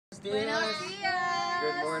dias. Buenos dias.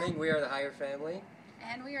 Good morning. We are the Higher family.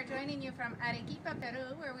 And we are joining you from Arequipa,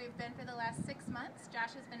 Peru, where we've been for the last 6 months.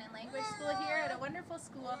 Josh has been in language school here at a wonderful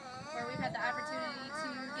school where we've had the opportunity to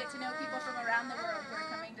get to know people from around the world who are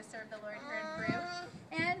coming to serve the Lord here in Peru.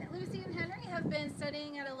 And Lucy and Henry have been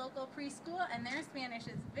studying at a local preschool, and their Spanish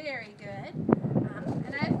is very good.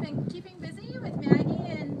 And I've been keeping busy with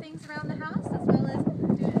Maggie and things around the house, as well as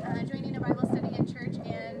joining a Bible study at church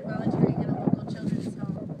and volunteering at a local children's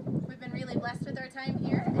home. We've been really blessed with our time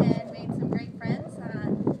here and made some great friends.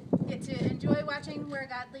 Get to enjoy watching where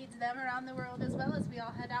God leads them around the world as well as we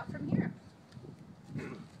all head out from here.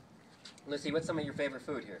 Lucy, what's some of your favorite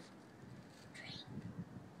food here? Drink.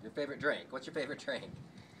 Your favorite drink? What's your favorite drink?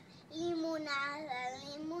 Limonada.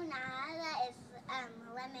 Limonada is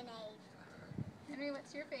lemonade. Henry,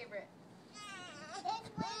 what's your favorite? It's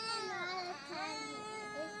limonada candy.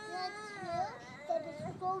 It's true that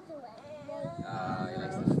it's frozen lemonade. Ah, he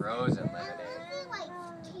likes the frozen lemonade. Lucy likes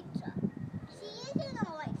pizza. She isn't a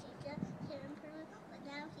white pizza. She didn't prove it, but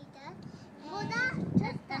now she does. Well,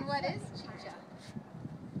 And what is chicha?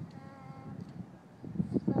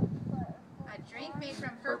 A drink made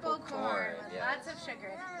from purple corn with yes. lots of sugar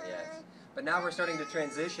in it. Yes. But now we're starting to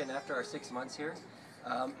transition after our 6 months here.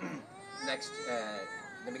 Next,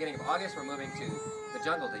 in the beginning of August, we're moving to the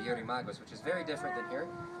jungle, to Yurimaguas, which is very different than here.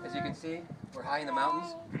 As you can see, we're high in the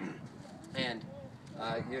mountains, and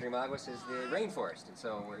Yurimaguas is the rainforest, and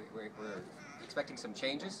so we're expecting some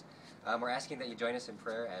changes. We're asking that you join us in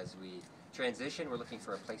prayer as we transition. We're looking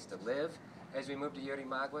for a place to live as we move to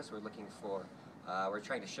Yurimaguas. We're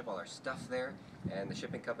trying to ship all our stuff there, and the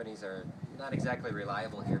shipping companies are not exactly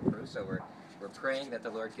reliable here in Peru, so we're praying that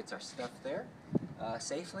the Lord gets our stuff there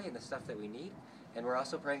safely and the stuff that we need. And we're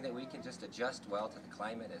also praying that we can just adjust well to the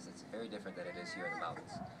climate, as it's very different than it is here in the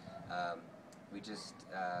mountains.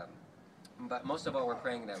 But most of all, we're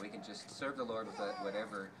praying that we can just serve the Lord with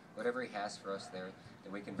whatever He has for us there,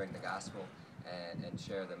 and we can bring the gospel and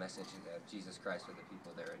share the message of Jesus Christ with the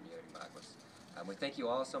people there in Yurimaguas. We thank you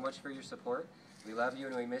all so much for your support. We love you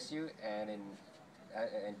and we miss you. And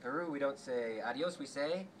in Peru, we don't say adios, we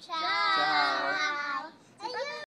say Ciao. ciao.